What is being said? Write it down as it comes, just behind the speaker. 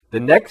The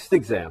next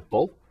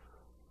example,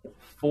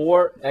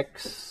 4x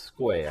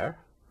squared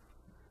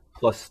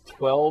plus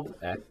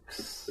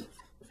 12x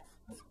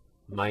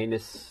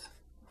minus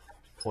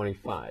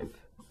 25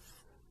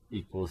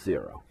 equals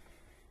 0,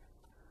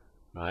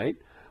 right?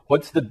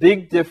 What's the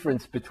big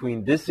difference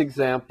between this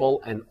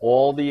example and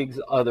all the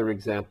other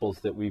examples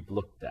that we've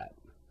looked at?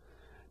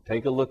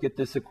 Take a look at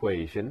this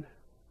equation,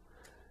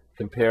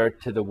 compare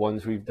it to the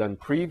ones we've done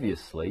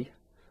previously,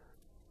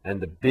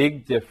 and the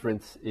big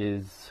difference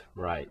is,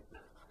 right,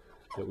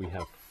 that we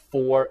have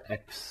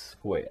 4x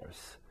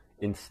squares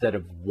instead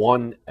of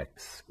 1x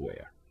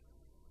squared,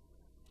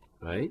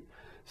 right?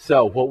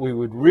 So what we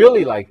would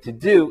really like to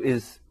do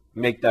is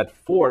make that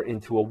 4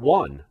 into a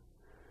 1.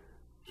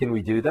 Can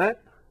we do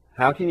that?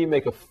 How can you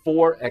make a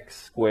 4x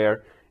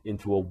squared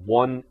into a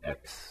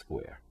 1x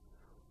squared?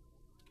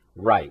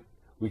 Right,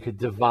 we could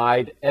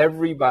divide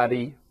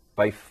everybody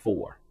by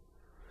 4.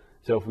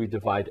 So if we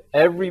divide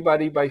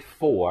everybody by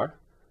 4,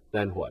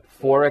 then what?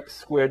 4x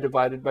squared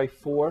divided by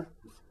 4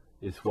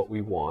 is what we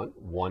want,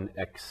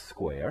 1x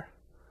squared.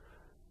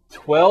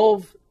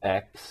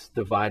 12x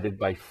divided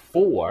by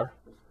 4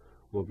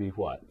 will be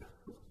what?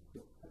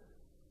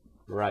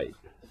 Right,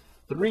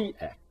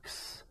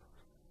 3x.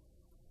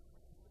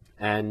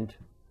 And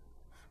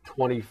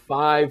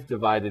 25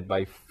 divided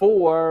by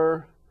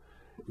 4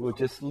 will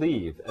just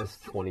leave as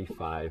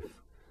 25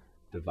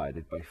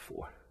 divided by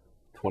 4.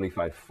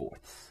 25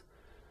 fourths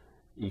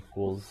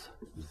equals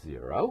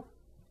 0.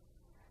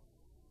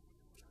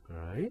 All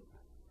right.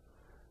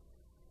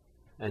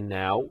 And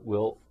now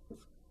we'll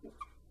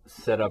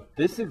set up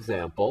this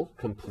example,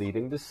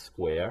 completing the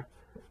square,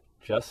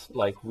 just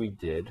like we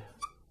did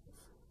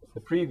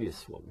the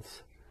previous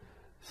ones.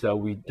 So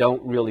we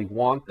don't really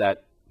want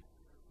that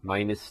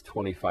minus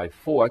 25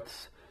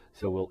 fourths,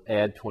 so we'll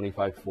add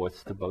 25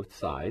 fourths to both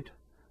sides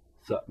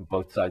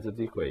of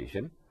the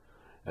equation.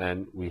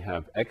 And we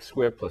have x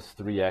squared plus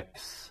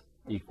 3x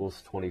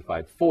equals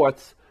 25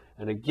 fourths.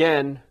 And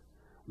again,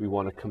 we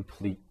want to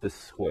complete the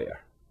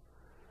square.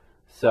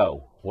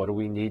 So what do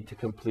we need to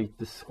complete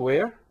the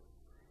square?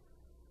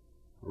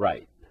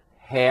 Right,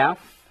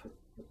 half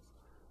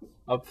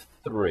of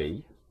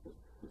 3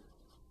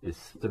 is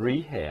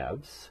 3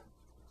 halves,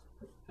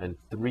 and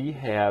 3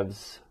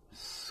 halves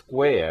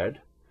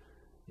squared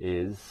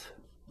is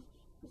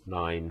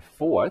 9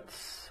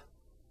 fourths.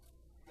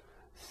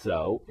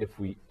 So if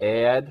we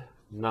add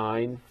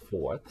 9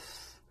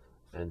 fourths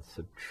and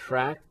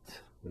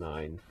subtract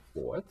 9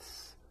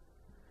 fourths,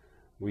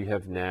 we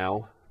have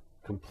now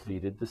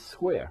completed the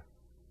square.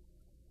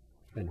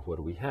 And what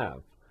do we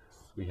have?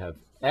 We have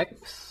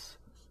x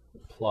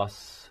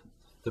plus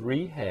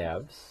 3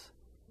 halves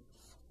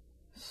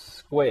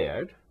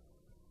squared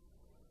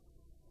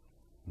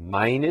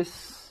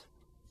minus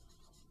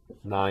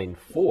 9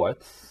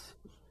 fourths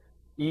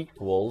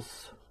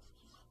equals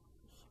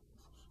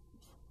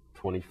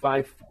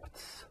 25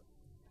 fourths.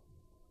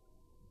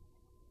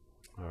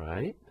 All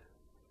right?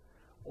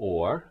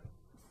 Or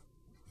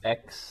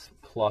x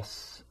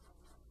plus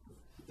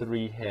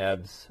 3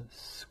 halves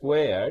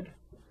squared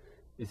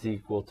is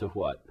equal to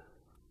what?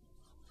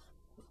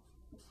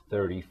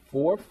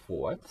 34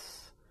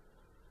 fourths,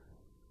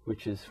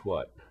 which is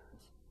what?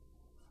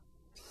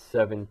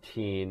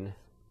 17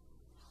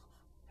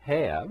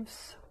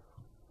 halves.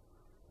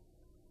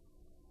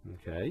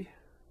 Okay.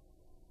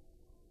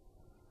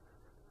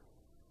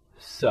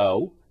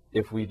 So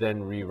if we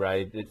then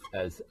rewrite it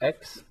as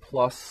x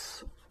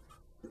plus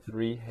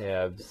 3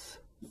 halves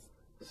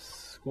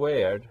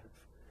squared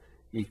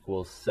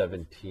equals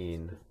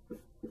 17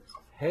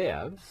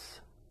 halves,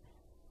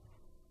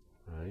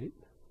 right?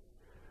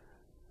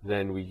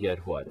 Then we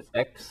get what?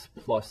 X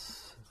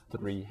plus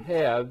 3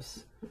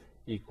 halves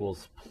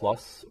equals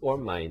plus or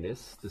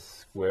minus the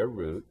square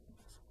root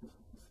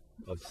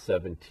of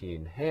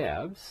 17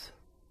 halves,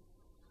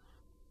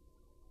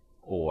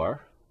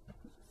 or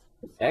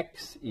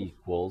x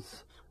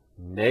equals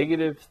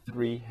negative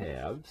 3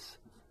 halves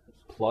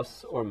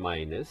plus or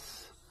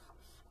minus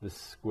the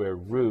square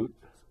root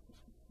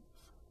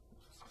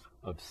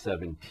of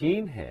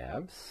 17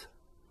 halves.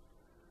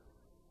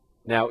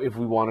 Now, if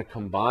we want to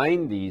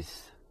combine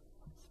these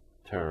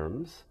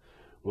terms,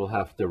 we'll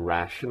have to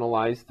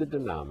rationalize the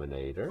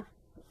denominator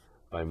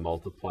by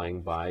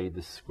multiplying by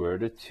the square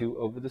root of 2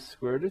 over the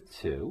square root of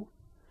 2.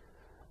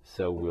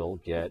 So we'll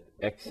get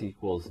x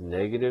equals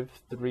negative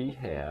 3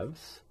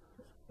 halves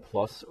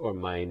plus or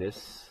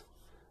minus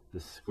the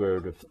square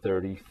root of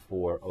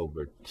 34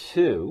 over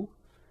 2.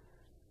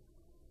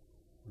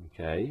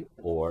 Okay,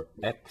 or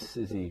x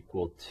is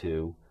equal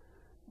to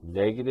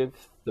negative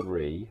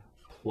 3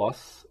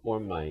 plus or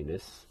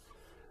minus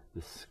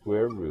the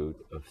square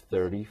root of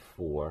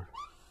 34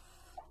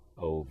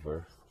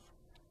 over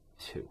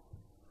 2.